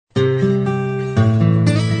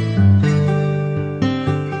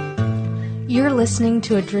listening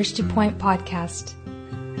to a Drishti Point podcast.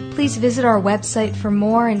 Please visit our website for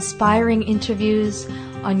more inspiring interviews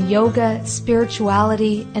on yoga,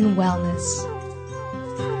 spirituality, and wellness.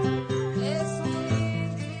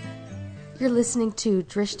 You're listening to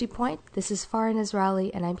Drishti Point. This is Farin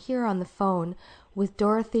Israeli, and I'm here on the phone with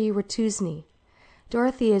Dorothy Ratuzny.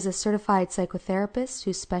 Dorothy is a certified psychotherapist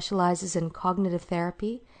who specializes in cognitive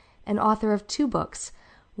therapy and author of 2 books,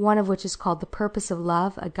 one of which is called The Purpose of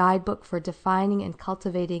Love, a guidebook for defining and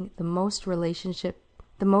cultivating the most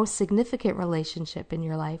significant relationship in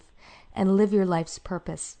your life, and Live Your Life's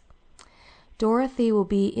Purpose. Dorothy will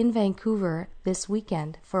be in Vancouver this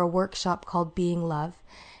weekend for a workshop called Being Love,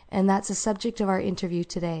 and that's the subject of our interview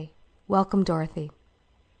today. Welcome, Dorothy.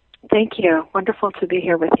 Thank you. Wonderful to be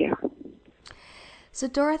here with you. So,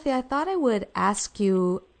 Dorothy, I thought I would ask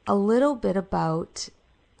you a little bit about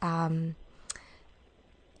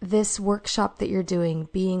this workshop that you're doing,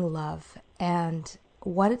 Being Love, and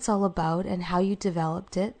what it's all about and how you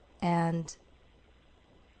developed it and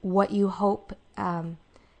what you hope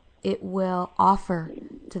it will offer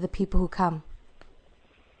to the people who come.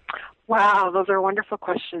 Wow, those are wonderful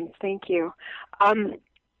questions. Thank you.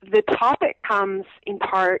 The topic comes in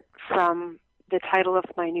part from the title of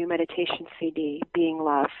my new meditation CD, Being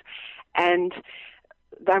Love. And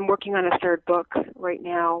I'm working on a 3rd book right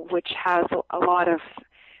now, which has a lot of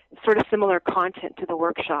sort of similar content to the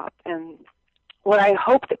workshop. And what I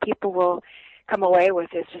hope that people will come away with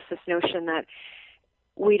is just this notion that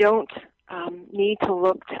we don't need to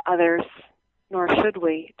look to others, nor should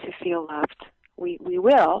we, to feel loved. We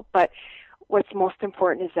will, but what's most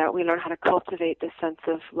important is that we learn how to cultivate this sense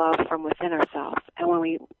of love from within ourselves. And when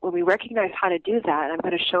we recognize how to do that, and I'm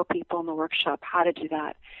going to show people in the workshop how to do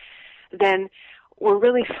that, then we're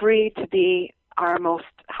really free to be our most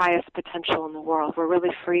highest potential in the world. We're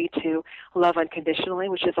really free to love unconditionally,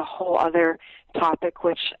 which is a whole other topic,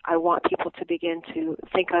 which I want people to begin to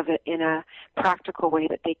think of it in a practical way,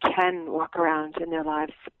 that they can walk around in their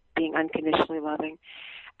lives being unconditionally loving.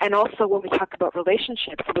 And also when we talk about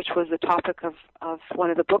relationships, which was the topic of one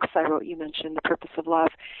of the books I wrote, you mentioned, The Purpose of Love,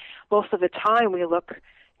 most of the time we look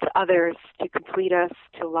to others to complete us,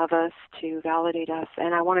 to love us, to validate us.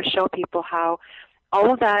 And I want to show people how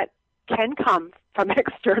all of that can come from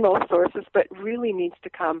external sources, but really needs to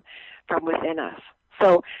come from within us.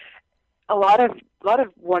 So a lot of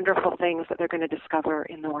wonderful things that they're going to discover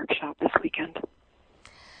in the workshop this weekend.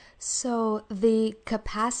 So the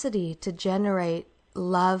capacity to generate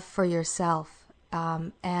love for yourself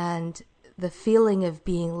and the feeling of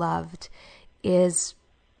being loved is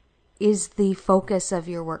the focus of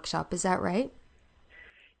your workshop. Is that right?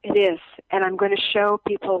 It is. And I'm going to show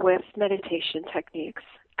people with meditation techniques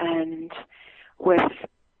and with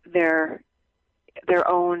their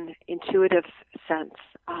own intuitive sense,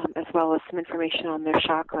 as well as some information on their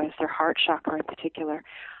chakras, their heart chakra in particular.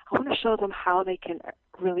 I want to show them how they can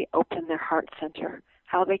really open their heart center,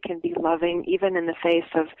 how they can be loving even in the face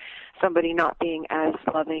of somebody not being as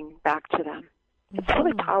loving back to them. It's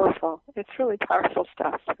really powerful. It's really powerful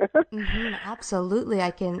stuff. Absolutely.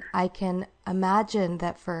 I can imagine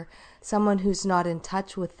that for someone who's not in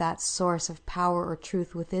touch with that source of power or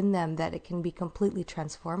truth within them, that it can be completely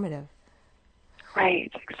transformative.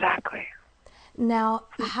 Right, exactly. Now,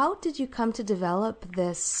 how did you come to develop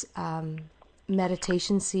this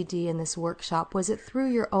meditation CD in this workshop? Was it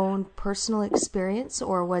through your own personal experience,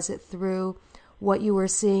 or was it through what you were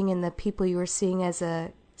seeing in the people you were seeing as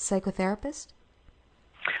a psychotherapist?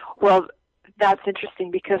 Well, that's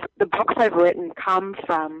interesting because the books I've written come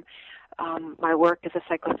from my work as a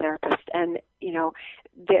psychotherapist, and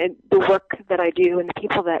the work that I do and the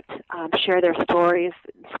people that share their stories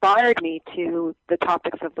inspired me to the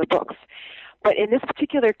topics of the books. But in this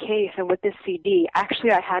particular case and with this CD,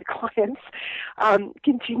 actually I had clients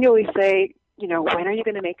continually say, when are you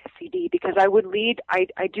going to make a CD? Because I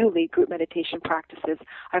do lead group meditation practices.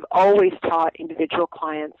 I've always taught individual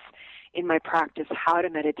clients in my practice how to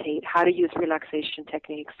meditate, how to use relaxation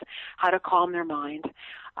techniques, how to calm their mind.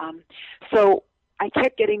 So I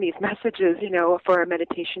kept getting these messages, for a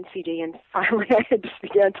meditation CD, and finally I just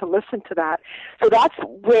began to listen to that. So that's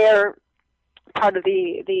where part of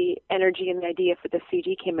the energy and the idea for the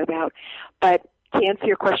CD came about. But to answer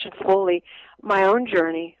your question fully, my own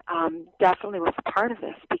journey definitely was a part of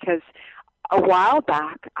this, because a while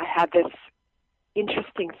back I had this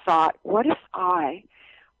interesting thought: what if I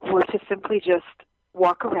were to simply just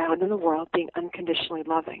walk around in the world being unconditionally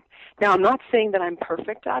loving? Now, I'm not saying that I'm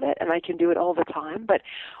perfect at it and I can do it all the time, but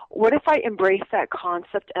what if I embrace that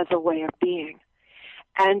concept as a way of being?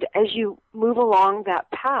 And as you move along that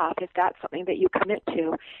path, if that's something that you commit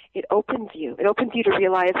to, it opens you. It opens you to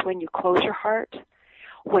realize when you close your heart,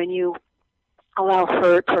 when you allow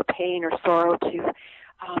hurt or pain or sorrow to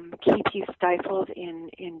keep you stifled in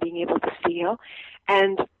being able to feel.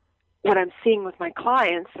 And what I'm seeing with my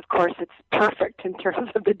clients, of course, it's perfect in terms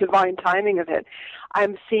of the divine timing of it.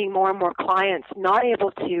 I'm seeing more and more clients not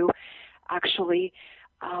able to actually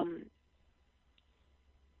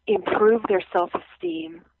improve their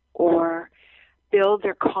self-esteem or build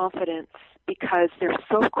their confidence because they're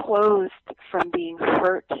so closed from being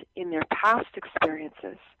hurt in their past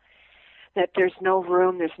experiences that there's no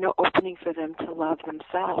room, there's no opening for them to love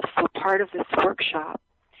themselves. So part of this workshop,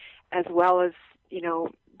 as well as,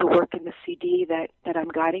 the work in the CD that I'm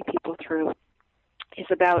guiding people through, is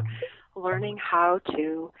about learning how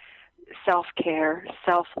to self-care,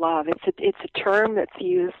 self-love. It's a term that's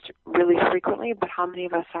used really frequently, but how many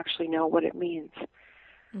of us actually know what it means?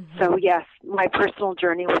 Mm-hmm. So yes, my personal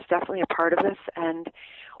journey was definitely a part of this. And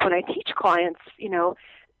when I teach clients,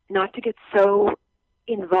 not to get so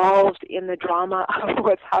involved in the drama of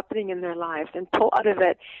what's happening in their lives and pull out of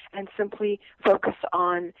it and simply focus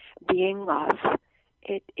on being love.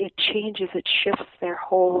 It changes, it shifts their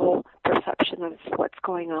whole perception of what's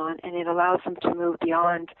going on, and it allows them to move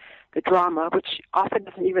beyond the drama, which often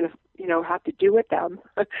doesn't even, have to do with them,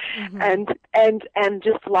 mm-hmm. and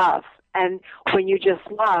just love. And when you just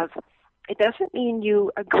love, it doesn't mean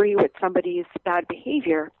you agree with somebody's bad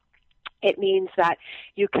behavior. It means that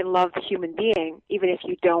you can love the human being even if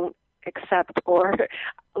you don't accept or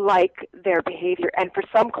like their behavior. And for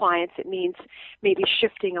some clients, it means maybe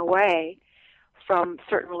shifting away from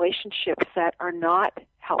certain relationships that are not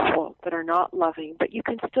helpful, that are not loving, but you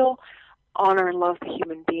can still honor and love the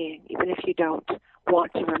human being, even if you don't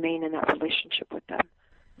want to remain in that relationship with them.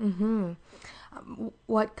 Mm-hmm.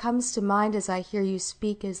 What comes to mind as I hear you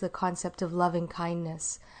speak is the concept of loving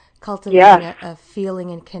kindness, cultivating a feeling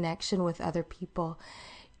and connection with other people.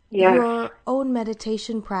 Yes. Your own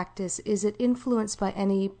meditation practice, is it influenced by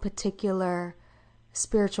any particular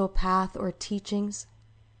spiritual path or teachings?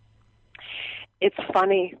 It's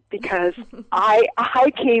funny because I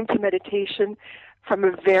came to meditation from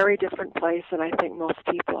a very different place than I think most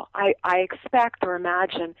people. I expect or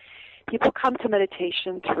imagine people come to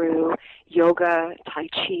meditation through yoga, Tai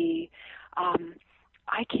Chi.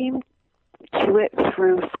 I came to it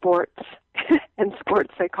through sports and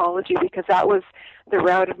sports psychology because that was the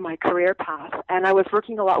route of my career path. And I was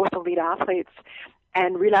working a lot with elite athletes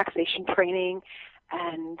and relaxation training,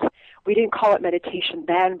 and we didn't call it meditation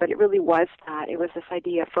then, but it really was that. It was this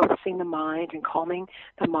idea of focusing the mind and calming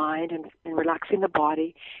the mind and relaxing the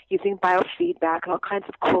body, using biofeedback and all kinds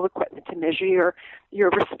of cool equipment to measure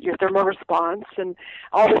your thermal response and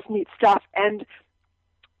all this neat stuff. And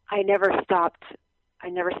I never stopped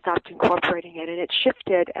incorporating it, and it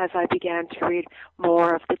shifted as I began to read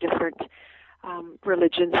more of the different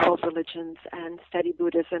religions, world religions, and study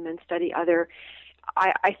Buddhism and study other.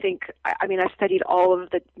 I studied all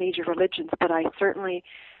of the major religions, but I certainly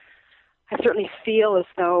feel as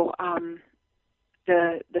though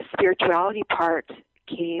the spirituality part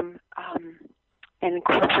came and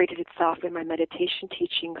incorporated itself in my meditation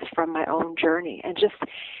teachings from my own journey, and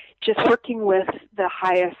just working with the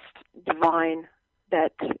highest divine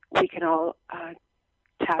that we can all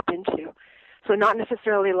tap into. So not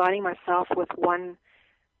necessarily aligning myself with one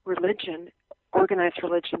religion, organized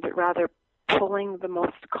religion, but rather pulling the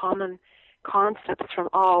most common concepts from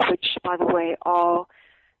all, which, by the way, all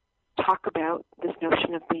talk about this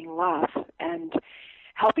notion of being love, and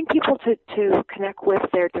helping people to connect with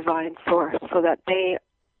their divine source so that they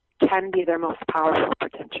can be their most powerful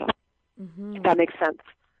potential. Mm-hmm. If that makes sense.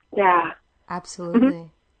 Yeah. Absolutely.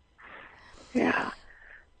 Mm-hmm. Yeah.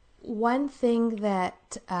 One thing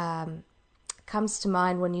that comes to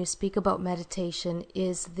mind when you speak about meditation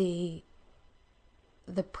is the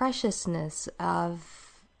preciousness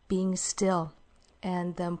of being still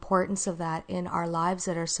and the importance of that in our lives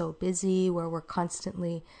that are so busy, where we're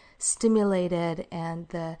constantly stimulated, and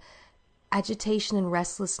the agitation and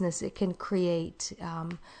restlessness it can create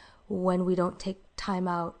when we don't take time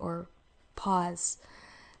out or pause.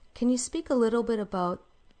 Can you speak a little bit about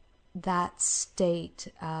that state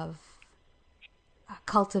of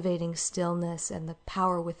cultivating stillness and the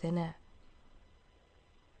power within it?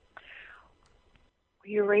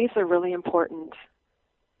 You raise a really important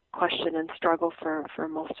question and struggle for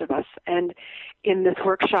most of us. And in this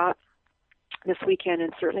workshop this weekend,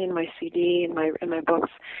 and certainly in my CD and in my books,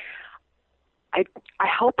 I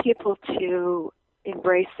help people to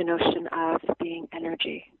embrace the notion of being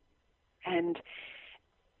energy and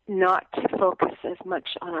not to focus as much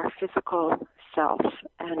on our physical self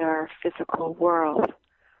and our physical world,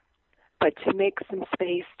 but to make some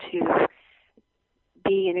space to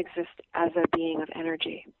be and exist as a being of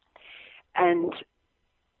energy. And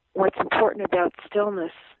what's important about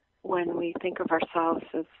stillness when we think of ourselves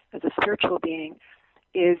as a spiritual being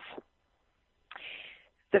is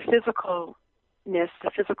the physicalness,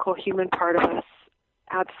 the physical human part of us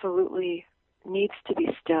absolutely needs to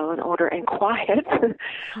be still in order and quiet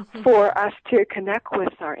for us to connect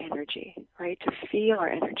with our energy, right? To feel our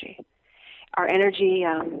energy. Our energy,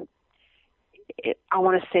 I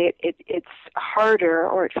want to say it's harder,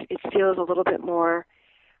 or it feels a little bit more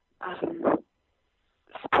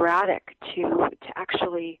sporadic to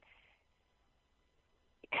actually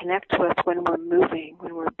connect with when we're moving,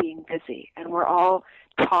 when we're being busy. And we're all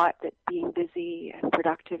taught that being busy and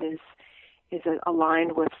productive is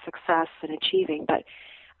aligned with success and achieving. But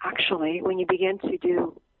actually, when you begin to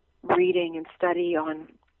do reading and study on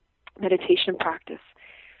meditation practice,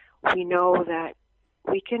 we know that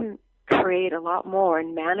we can create a lot more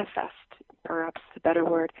and manifest, perhaps the better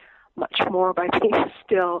word, much more by being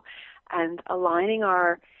still and aligning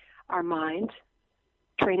our mind,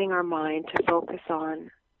 training our mind to focus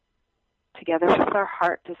on, together with our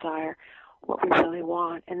heart desire, what we really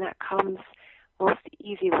want. And that comes most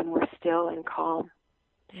easy when we're still and calm.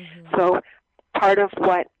 Mm-hmm. So part of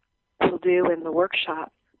what we'll do in the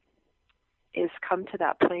workshop is come to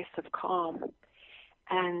that place of calm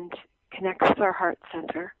and connect with our heart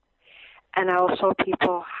center. And I will show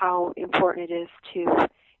people how important it is to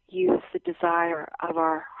use the desire of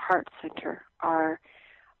our heart center, our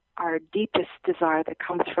deepest desire that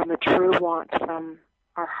comes from a true want from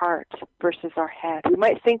our heart versus our head. We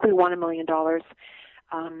might think we want $1 million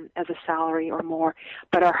as a salary or more,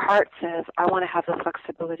 but our heart says, I want to have the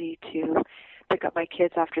flexibility to pick up my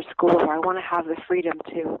kids after school, or I want to have the freedom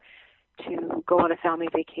to go on a family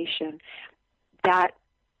vacation. That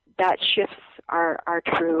shifts our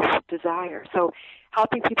true desire. So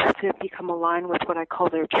helping people to become aligned with what I call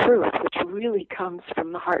their truth, which really comes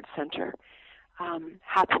from the heart center,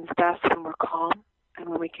 happens best when we're calm and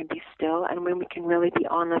when we can be still and when we can really be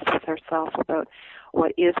honest with ourselves about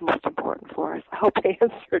what is most important for us. I hope I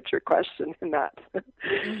answered your question in that.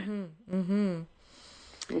 Mm-hmm.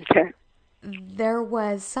 Mm-hmm. Okay. There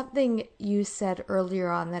was something you said earlier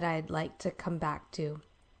on that I'd like to come back to.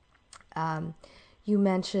 You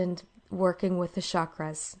mentioned working with the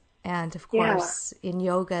chakras, and of course, in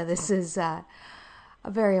yoga, this is a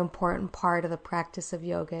very important part of the practice of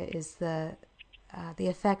yoga, is the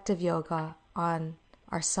effect of yoga on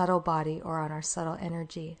our subtle body or on our subtle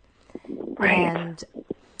energy. Right. And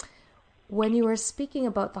when you were speaking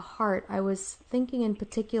about the heart, I was thinking in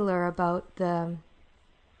particular about the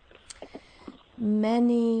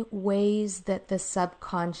many ways that the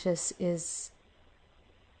subconscious is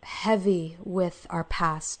heavy with our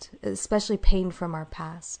past, especially pain from our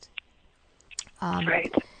past.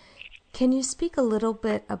 Right. Can you speak a little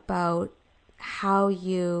bit about how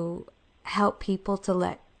you help people to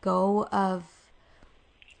let go of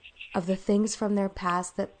the things from their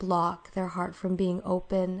past that block their heart from being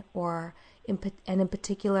open, or in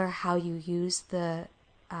particular how you use the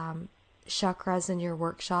chakras in your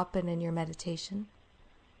workshop and in your meditation?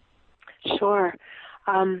 Sure.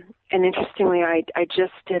 And interestingly, I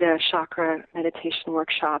just did a chakra meditation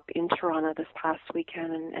workshop in Toronto this past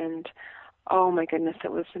weekend, and oh my goodness,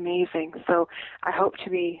 it was amazing. So I hope to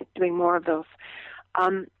be doing more of those.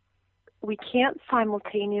 We can't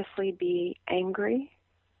simultaneously be angry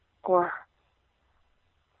or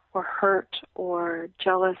hurt or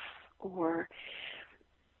jealous or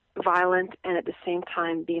violent and at the same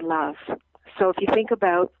time be love. So if you think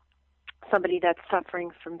about somebody that's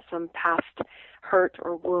suffering from some past hurt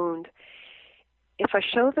or wound, if I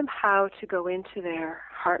show them how to go into their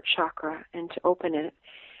heart chakra and to open it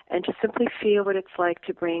and to simply feel what it's like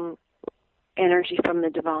to bring energy from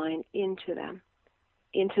the divine into them,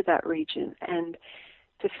 into that region, and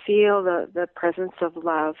to feel the presence of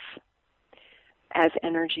love as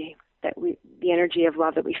energy, the energy of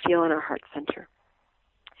love that we feel in our heart center,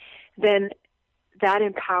 then that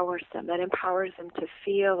empowers them. That empowers them to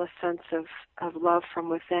feel a sense of love from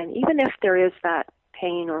within, even if there is that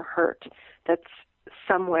pain or hurt that's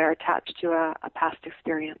somewhere attached to a past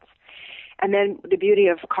experience. And then the beauty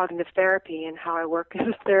of cognitive therapy and how I work as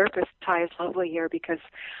a therapist ties lovely here, because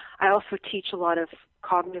I also teach a lot of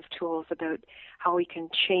cognitive tools about how we can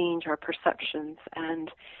change our perceptions and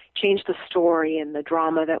change the story and the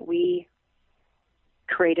drama that we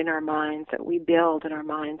create in our minds, that we build in our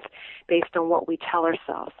minds based on what we tell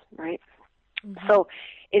ourselves, right? Mm-hmm. So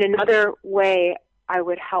in another way, I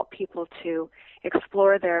would help people to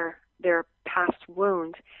explore their past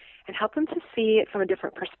wound and help them to see it from a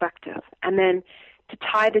different perspective, and then to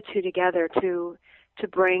tie the two together to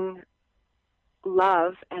bring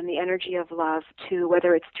love and the energy of love to,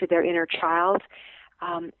 whether it's to their inner child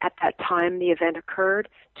at that time the event occurred,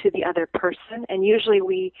 to the other person. And usually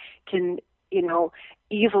we can,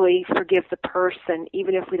 easily forgive the person,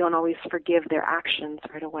 even if we don't always forgive their actions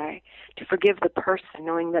right away. To forgive the person,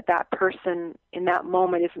 knowing that that person in that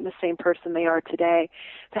moment isn't the same person they are today.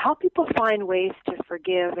 To help people find ways to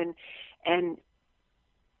forgive and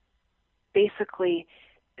basically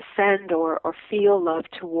send or feel love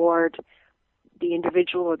toward the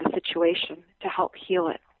individual or the situation to help heal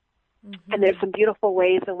it. Mm-hmm. And there's some beautiful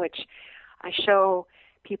ways in which I show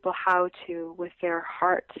people how to, with their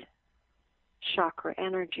heart chakra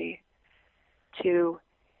energy, to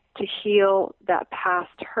heal that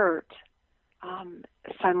past hurt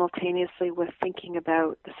simultaneously with thinking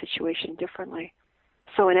about the situation differently.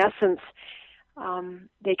 So in essence,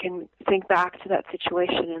 they can think back to that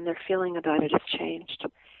situation and their feeling about it has changed.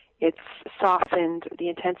 It's softened, the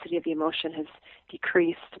intensity of the emotion has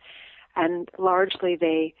decreased, and largely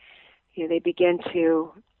they begin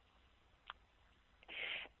to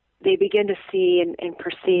see and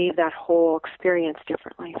perceive that whole experience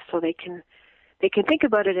differently. So they can think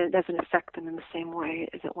about it, and it doesn't affect them in the same way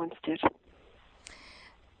as it once did.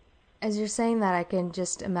 As you're saying that, I can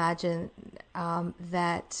just imagine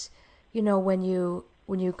that, when you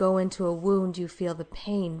go into a wound, you feel the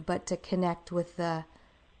pain, but to connect with the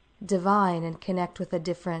divine and connect with a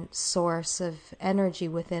different source of energy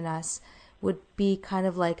within us would be kind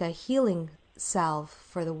of like a healing salve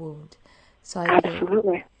for the wound. So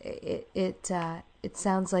absolutely, it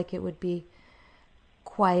sounds like it would be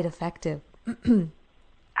quite effective.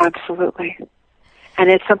 Absolutely, and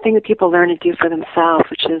it's something that people learn to do for themselves,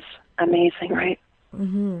 which is amazing, right?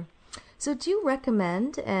 Mm-hmm. So, do you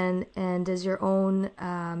recommend and does your own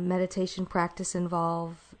meditation practice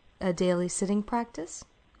involve a daily sitting practice?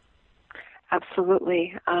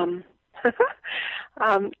 Absolutely.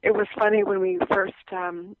 It was funny when we first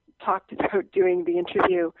talked about doing the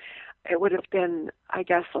interview. It would have been, I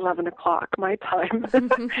guess, 11 o'clock my time.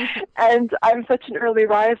 And I'm such an early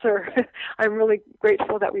riser. I'm really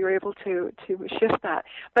grateful that we were able to shift that.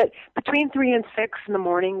 But between 3 and 6 in the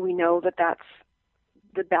morning, we know that that's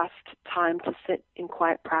the best time to sit in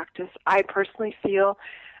quiet practice. I personally feel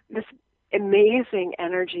this amazing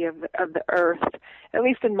energy of the earth, at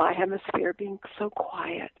least in my hemisphere, being so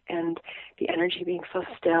quiet and the energy being so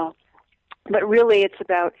still. But really it's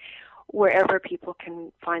about wherever people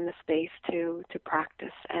can find the space to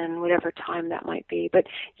practice and whatever time that might be. But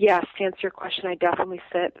yes, to answer your question, I definitely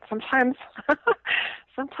sit sometimes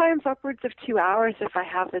upwards of 2 hours if I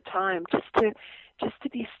have the time, just to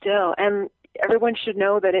be still. And everyone should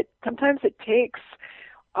know that sometimes it takes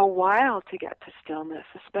a while to get to stillness,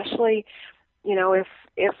 especially,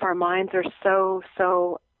 if our minds are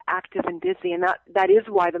so active and busy. And that is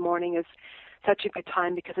why the morning is such a good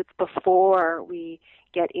time, because it's before we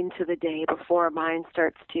get into the day, before our mind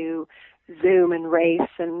starts to zoom and race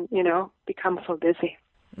and, become so busy.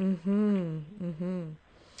 Mm-hmm.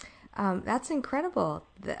 Mm-hmm. That's incredible.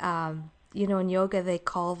 In yoga they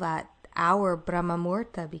call that hour Brahma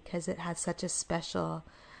Muhurta because it has such a special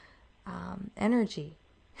energy.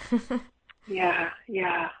 Yeah.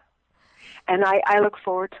 And I look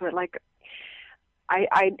forward to it. Like,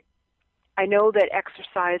 I know that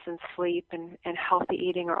exercise and sleep and healthy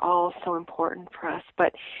eating are all so important for us,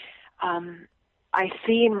 but I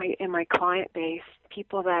see in my client base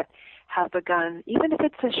people that have begun, even if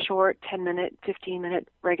it's a short 10-minute, 15-minute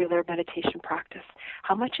regular meditation practice,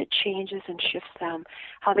 how much it changes and shifts them,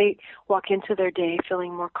 how they walk into their day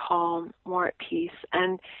feeling more calm, more at peace.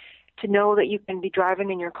 And to know that you can be driving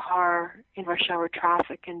in your car in rush hour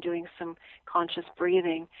traffic and doing some conscious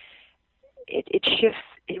breathing, it shifts.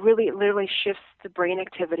 It really literally shifts the brain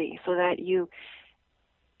activity so that you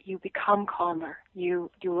become calmer. You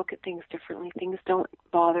look at things differently. Things don't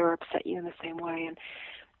bother or upset you in the same way. And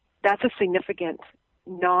that's a significant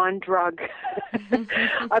non-drug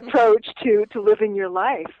approach to living your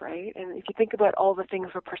life, right? And if you think about all the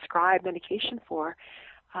things we're prescribed medication for,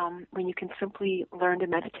 when you can simply learn to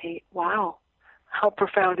meditate, wow, how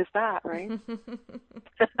profound is that, right?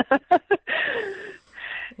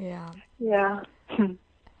 Yeah.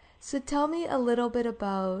 So tell me a little bit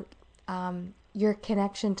about your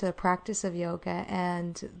connection to the practice of yoga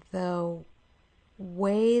and the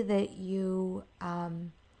way that you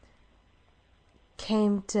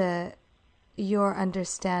came to your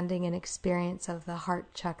understanding and experience of the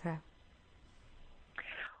heart chakra.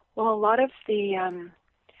 Well, a lot of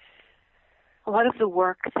the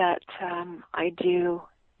work that I do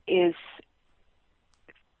is,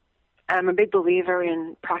 I'm a big believer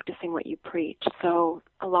in practicing what you preach. So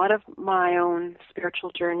a lot of my own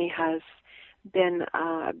spiritual journey has been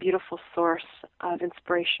a beautiful source of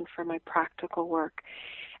inspiration for my practical work.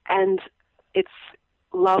 And it's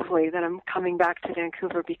lovely that I'm coming back to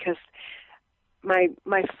Vancouver because my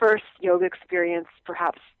first yoga experience,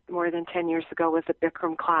 perhaps more than 10 years ago, was a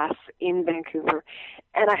Bikram class in Vancouver.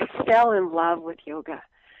 And I fell in love with yoga.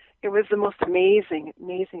 It was the most amazing,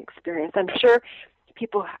 amazing experience. I'm sure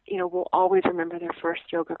people, will always remember their first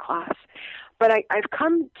yoga class. But I've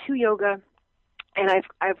come to yoga, and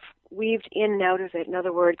I've weaved in and out of it. In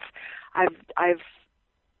other words, I've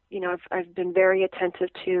been very attentive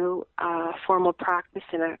to formal practice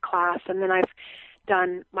in a class, and then I've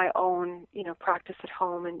done my own, practice at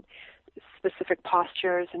home and specific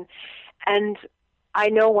postures, and I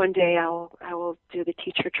know one day I will do the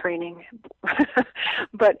teacher training,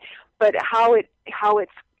 but how it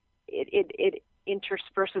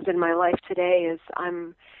intersperses in my life today is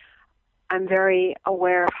I'm very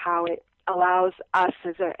aware of how it allows us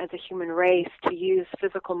as a human race to use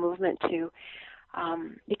physical movement to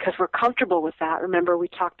because we're comfortable with that. Remember, we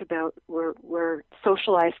talked about we're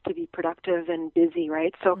socialized to be productive and busy,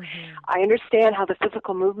 right? So I understand how the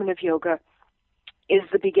physical movement of yoga is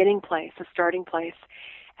the beginning place, the starting place.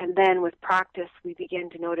 And then with practice, we begin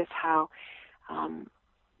to notice how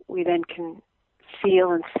we then can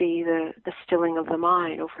feel and see the stilling of the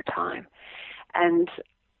mind over time. And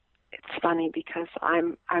it's funny because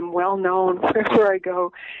I'm well known wherever I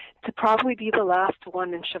go to probably be the last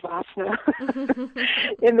one in Shavasana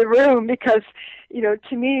in the room because,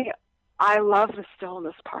 to me, I love the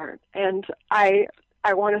stillness part. And I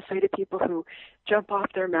want to say to people who jump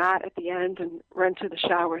off their mat at the end and run to the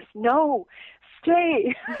showers, no,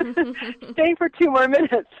 stay, stay for 2 more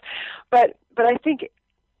minutes. But I think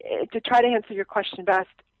to try to answer your question best,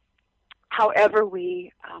 however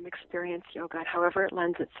we experience yoga, and however it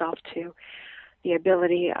lends itself to the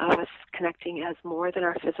ability of us connecting as more than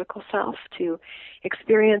our physical self, to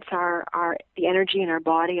experience the energy in our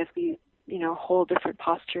body as we, hold different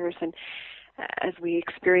postures, and as we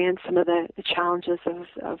experience some of the challenges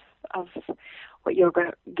of what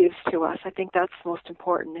yoga gives to us. I think that's most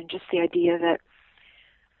important, and just the idea that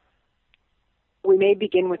we may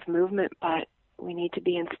begin with movement, but we need to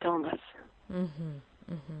be in stillness.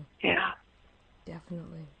 Yeah.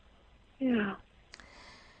 Definitely. Yeah.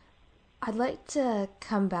 I'd like to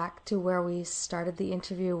come back to where we started the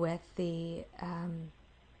interview with the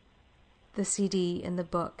CD and the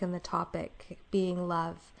book and the topic being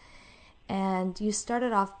love. And you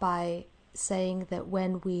started off by saying that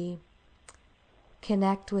when we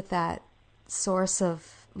connect with that source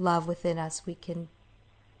of love within us, we can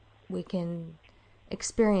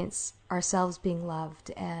experience ourselves being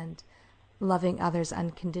loved and loving others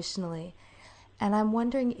unconditionally. And I'm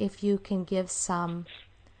wondering if you can give some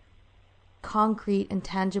concrete and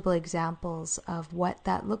tangible examples of what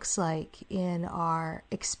that looks like in our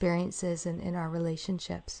experiences and in our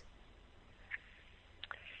relationships.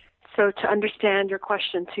 So to understand your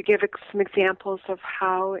question, to give some examples of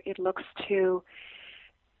how it looks to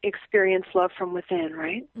experience love from within,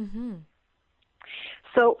 right?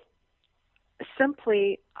 So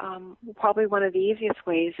simply, probably one of the easiest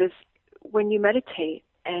ways is when you meditate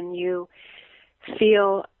and you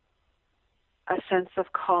feel a sense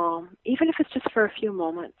of calm, even if it's just for a few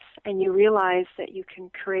moments, and you realize that you can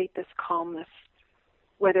create this calmness,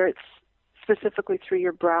 whether it's specifically through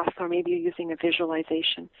your breath or maybe you're using a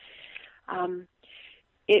visualization.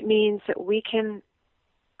 It means that we can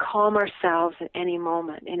calm ourselves at any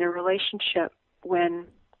moment in a relationship when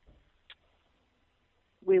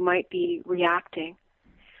we might be reacting.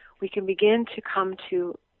 We can begin to come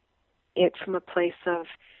to it from a place of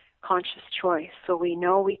conscious choice. So we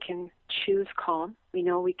know we can choose calm. We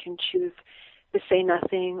know we can choose to say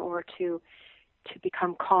nothing or to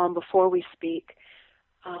become calm before we speak.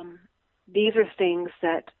 These are things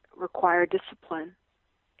that require discipline.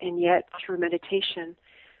 And yet, through meditation,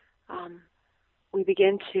 we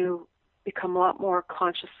begin to become a lot more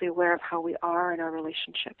consciously aware of how we are in our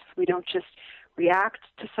relationships. We don't just react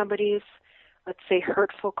to somebody's, let's say,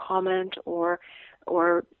 hurtful comment or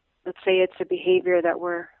let's say it's a behavior that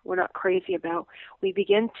we're not crazy about. We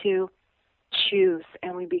begin to choose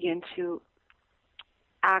and we begin to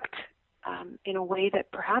act in a way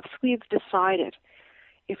that perhaps we've decided.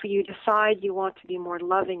 If you decide you want to be more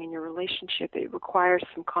loving in your relationship, it requires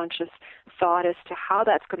some conscious thought as to how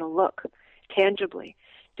that's going to look tangibly.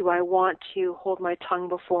 Do I want to hold my tongue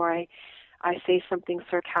before I say something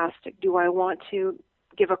sarcastic? Do I want to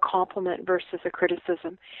give a compliment versus a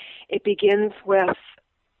criticism? It begins with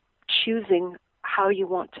choosing how you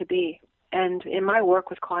want to be. And in my work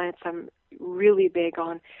with clients, I'm really big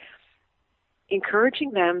on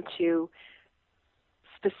encouraging them to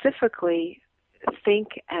specifically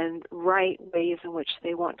think and write ways in which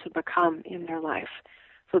they want to become in their life,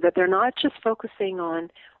 so that they're not just focusing on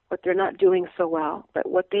what they're not doing so well, but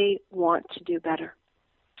what they want to do better.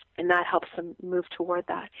 And that helps them move toward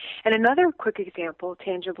that. And another quick example,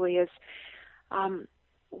 tangibly, is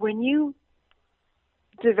when you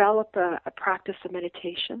develop a practice of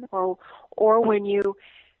meditation, or when you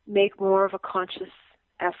make more of a conscious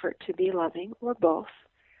effort to be loving, or both,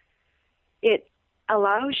 it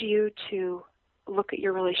allows you to look at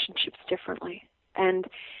your relationships differently. And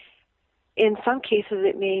in some cases,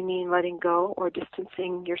 it may mean letting go or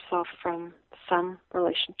distancing yourself from some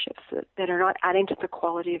relationships that are not adding to the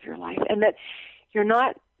quality of your life, and that you're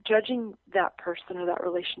not judging that person or that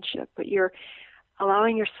relationship, but you're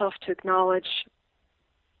allowing yourself to acknowledge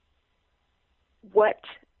what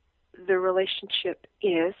the relationship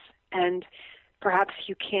is, and perhaps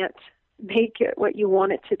you can't make it what you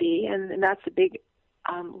want it to be, and that's a big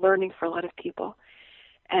learning for a lot of people,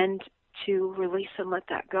 and to release and let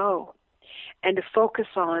that go, and to focus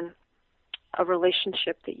on a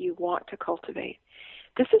relationship that you want to cultivate.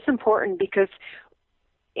 This is important because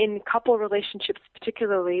in couple relationships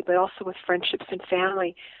particularly, but also with friendships and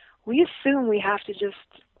family, we assume we have to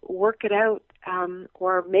just work it out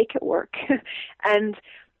or make it work. And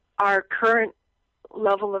our current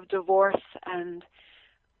level of divorce and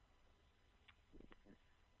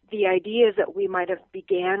the ideas that we might have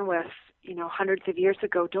began with, hundreds of years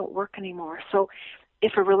ago don't work anymore. So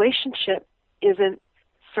if a relationship isn't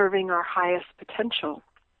serving our highest potential,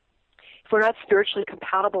 if we're not spiritually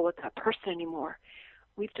compatible with that person anymore,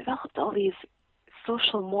 we've developed all these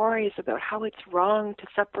social mores about how it's wrong to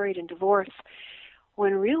separate and divorce,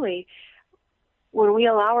 when really, when we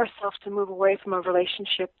allow ourselves to move away from a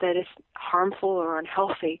relationship that is harmful or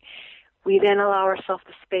unhealthy, we then allow ourselves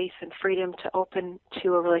the space and freedom to open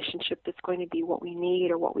to a relationship that's going to be what we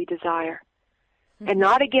need or what we desire. Mm-hmm. And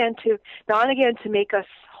not again to make us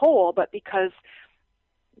whole, but because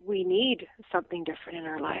we need something different in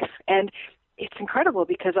our life. And it's incredible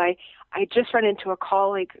because I just ran into a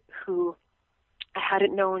colleague who I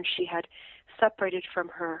hadn't known she had separated from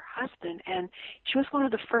her husband, and she was one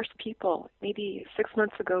of the first people, maybe 6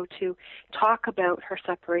 months ago, to talk about her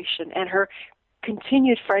separation and her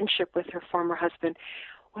continued friendship with her former husband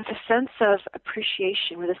with a sense of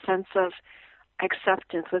appreciation, with a sense of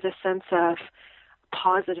acceptance, with a sense of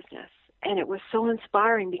positiveness. And it was so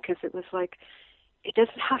inspiring because it was like, it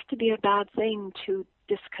doesn't have to be a bad thing to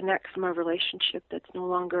disconnect from a relationship that's no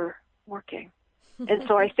longer working. And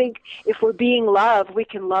so I think if we're being loved, we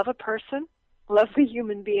can love a person, love the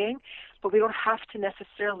human being, but we don't have to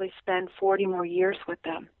necessarily spend 40 more years with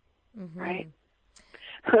them, right?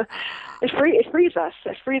 It frees us.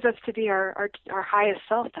 It frees us to be our highest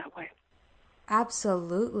self that way.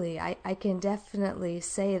 Absolutely. I can definitely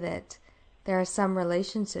say that there are some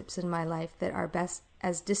relationships in my life that are best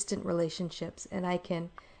as distant relationships, and I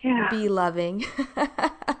can be loving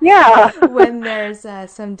when there's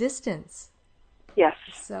some distance. Yes.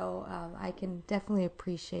 So I can definitely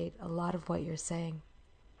appreciate a lot of what you're saying.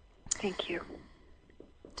 Thank you.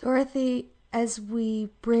 Dorothy, as we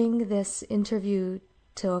bring this interview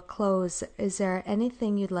to a close, is there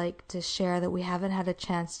anything you'd like to share that we haven't had a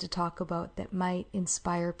chance to talk about that might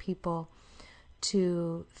inspire people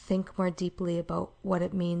to think more deeply about what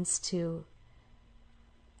it means to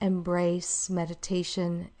embrace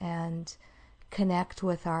meditation and connect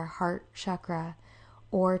with our heart chakra,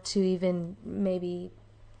 or to even maybe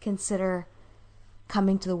consider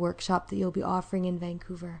coming to the workshop that you'll be offering in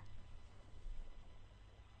Vancouver?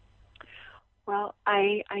 Well,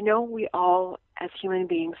 I know we all, as human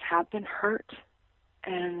beings, have been hurt,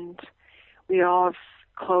 and we all have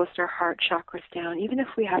closed our heart chakras down, even if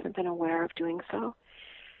we haven't been aware of doing so.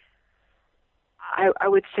 I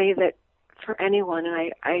would say that for anyone,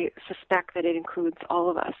 and I suspect that it includes all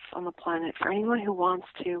of us on the planet, for anyone who wants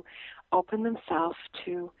to open themselves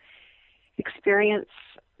to experience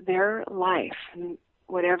their life and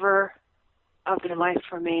whatever of their life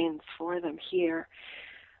remains for them here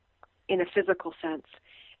in a physical sense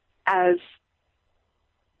as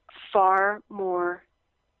far more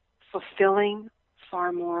fulfilling,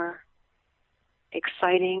 far more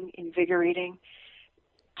exciting, invigorating,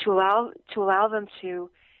 to allow them to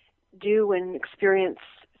do and experience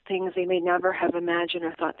things they may never have imagined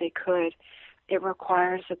or thought they could. It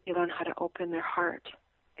requires that they learn how to open their heart.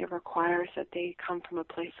 It requires that they come from a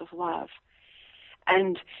place of love.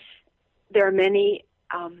 And there are many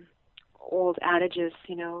old adages,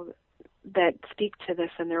 that speak to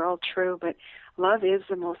this, and they're all true, but love is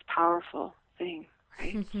the most powerful thing,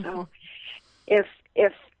 right? So if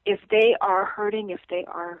they are hurting, if they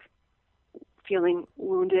are feeling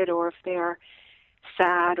wounded, or if they are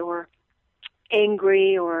sad or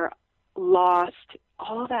angry or lost,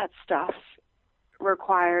 all that stuff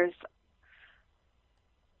requires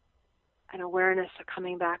an awareness of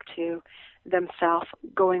coming back to themselves,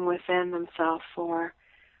 going within themselves for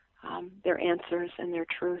their answers and their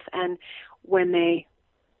truth. And when they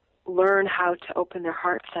learn how to open their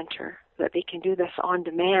heart center, that they can do this on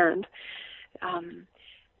demand,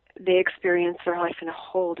 they experience their life in a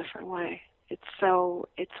whole different way. It's so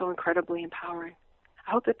incredibly empowering.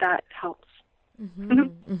 I hope that helps.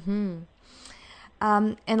 Mm-hmm. Mm-hmm.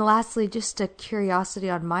 And lastly, just a curiosity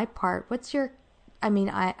on my part, I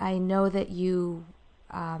know that you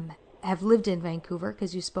have lived in Vancouver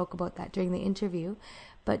because you spoke about that during the interview,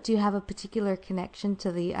 but do you have a particular connection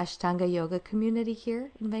to the Ashtanga yoga community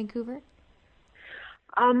here in Vancouver?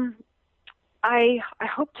 I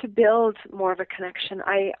hope to build more of a connection.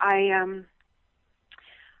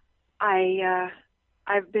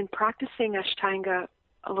 I've been practicing Ashtanga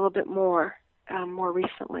a little bit more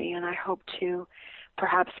recently, and I hope to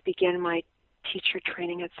perhaps begin my teacher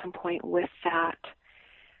training at some point with that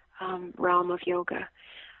realm of yoga.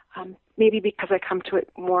 Maybe because I come to it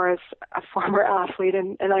more as a former athlete,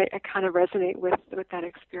 and I kind of resonate with that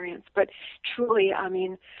experience. But truly,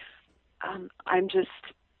 I'm just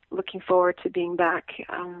looking forward to being back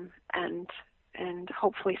and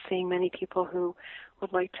hopefully seeing many people who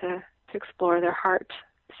would like to explore their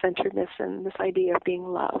heart-centeredness and this idea of being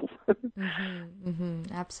love. Mm-hmm,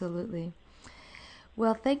 mm-hmm, absolutely.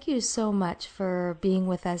 Well, thank you so much for being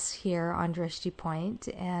with us here on Drishti Point,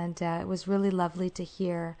 and it was really lovely to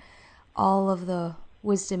hear all of the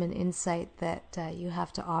wisdom and insight that you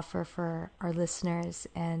have to offer for our listeners,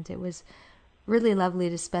 and it was really lovely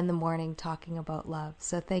to spend the morning talking about love.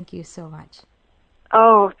 So thank you so much.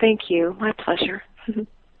 Oh, thank you. My pleasure.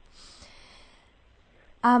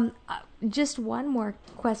 Just one more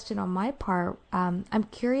question on my part. I'm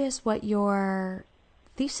curious what your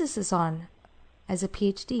thesis is on as a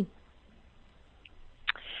PhD.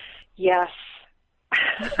 Yes,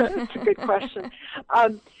 that's a good question.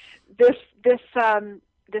 This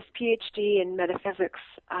PhD in metaphysics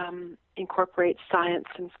incorporates science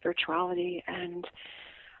and spirituality and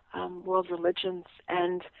world religions,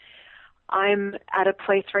 and I'm at a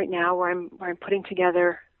place right now where I'm putting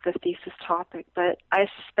together the thesis topic, but I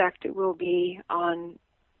suspect it will be on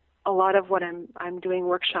a lot of what I'm doing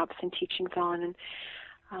workshops and teachings on, and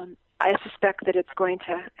I suspect that it's going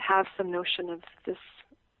to have some notion of this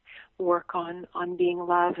work on being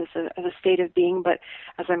love as a state of being, but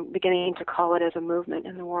as I'm beginning to call it, as a movement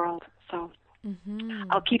in the world. So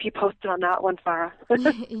I'll keep you posted on that one, Farah.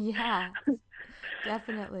 Yeah,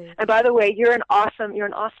 definitely. And by the way, you're an awesome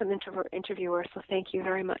interviewer, so thank you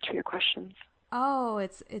very much for your questions. Oh,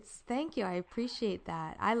 it's thank you. I appreciate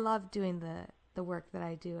that. I love doing the work that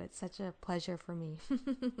I do. It's such a pleasure for me.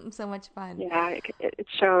 So much fun. Yeah, it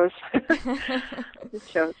shows. It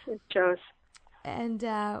shows. And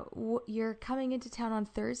you're coming into town on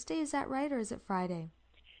Thursday, is that right, or is it Friday?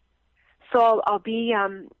 So I'll be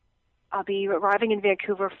arriving in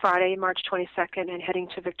Vancouver Friday, March 22nd, and heading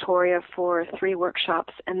to Victoria for 3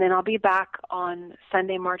 workshops, and then I'll be back on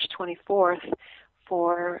Sunday, March 24th,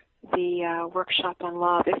 for the workshop on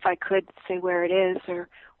love. If I could say where it is or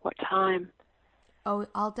what time. Oh,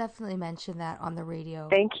 I'll definitely mention that on the radio.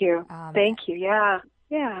 Thank you. Thank you. Yeah.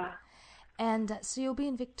 And so you'll be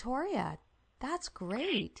in Victoria. That's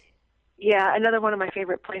great. Yeah, another one of my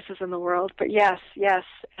favorite places in the world. But yes,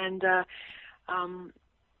 and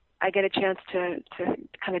I get a chance to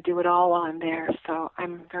kind of do it all while I'm there. So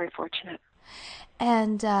I'm very fortunate.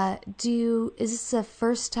 And is this the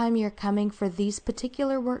first time you're coming for these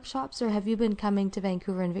particular workshops, or have you been coming to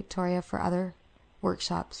Vancouver and Victoria for other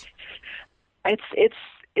workshops? It's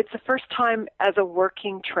the first time as a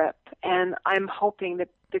working trip, and I'm hoping that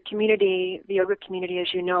the yoga community,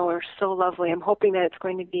 as you know, are so lovely. I'm hoping that it's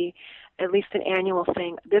going to be at least an annual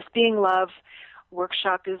thing. This Being Love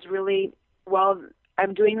workshop is really, well,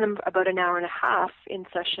 I'm doing them about an hour and a half in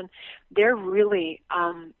session. They're really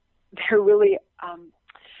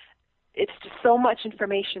it's just so much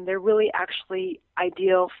information. They're really actually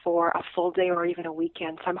ideal for a full day or even a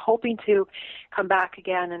weekend. So I'm hoping to come back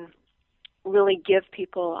again and really give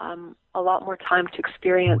people a lot more time to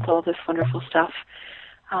experience all this wonderful stuff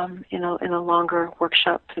in a longer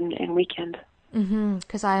workshop and weekend.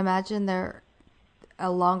 Because I imagine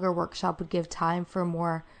a longer workshop would give time for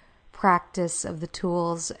more practice of the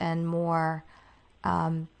tools and more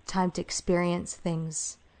time to experience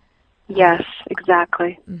things. Yes,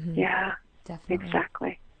 exactly. Yeah. Definitely.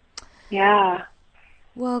 Exactly. Yeah.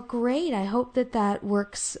 Well, great. I hope that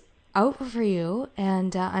works out for you,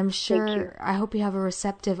 and I'm sure, I hope you have a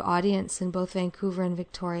receptive audience in both Vancouver and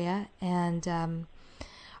Victoria, and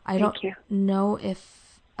I don't know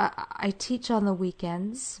if I teach on the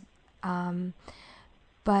weekends,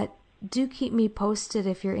 but do keep me posted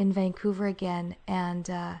if you're in Vancouver again. And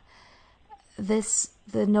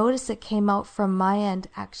the notice that came out from my end,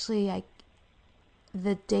 actually,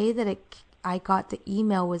 the day that I got the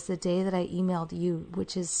email was the day that I emailed you,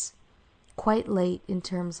 which is quite late in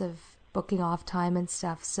terms of booking off time and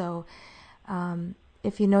stuff. So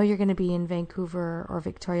if you know you're going to be in Vancouver or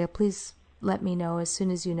Victoria, please let me know as soon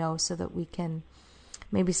as you know, so that we can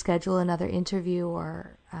maybe schedule another interview,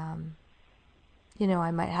 or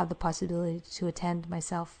I might have the possibility to attend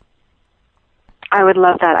myself. I would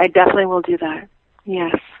love that. I definitely will do that.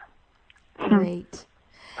 Yes. Great.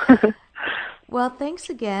 Well, thanks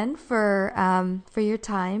again for your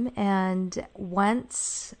time. And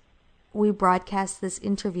once we broadcast this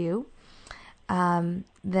interview, then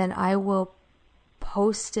I will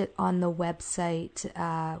post it on the website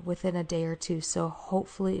within a day or two. So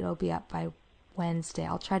hopefully it'll be up by Wednesday.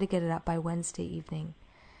 I'll try to get it up by Wednesday evening.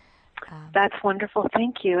 That's wonderful.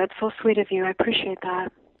 Thank you. That's so sweet of you. I appreciate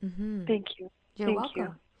that. Mm-hmm. Thank you. You're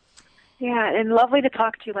welcome. Yeah, and lovely to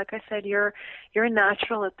talk to you. Like I said, you're a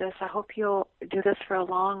natural at this. I hope you'll do this for a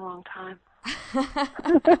long, long time.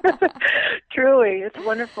 Truly, it's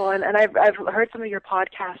wonderful. And I've heard some of your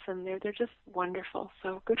podcasts, and they're just wonderful.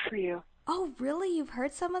 So good for you. Oh, really? You've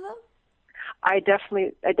heard some of them? I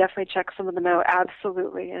definitely check some of them out.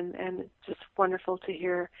 Absolutely, and it's just wonderful to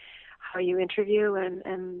hear how you interview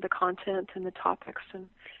and the content and the topics. And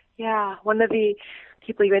yeah, one of the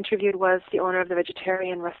people you interviewed was the owner of the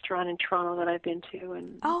vegetarian restaurant in Toronto that I've been to,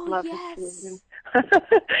 and love his food.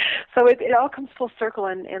 So it all comes full circle,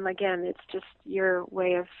 and again, it's just your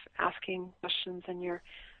way of asking questions and your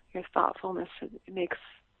thoughtfulness. It makes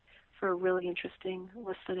for a really interesting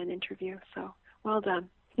listen and interview. So well done.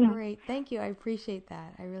 Great. Thank you. I appreciate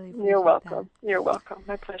that. I really appreciate You're welcome. that. You're welcome.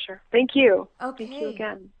 My pleasure. Thank you. Okay. Thank you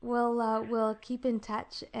again. We'll keep in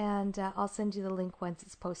touch, and I'll send you the link once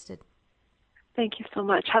it's posted. Thank you so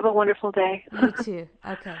much. Have a wonderful day. You too.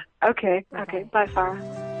 Okay. Okay. Bye-bye. Okay. Bye, Farah.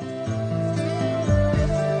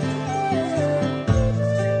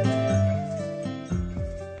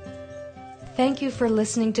 Thank you for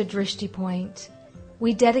listening to Drishti Point.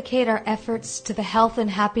 We dedicate our efforts to the health and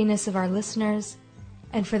happiness of our listeners,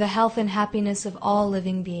 and for the health and happiness of all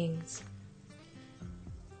living beings.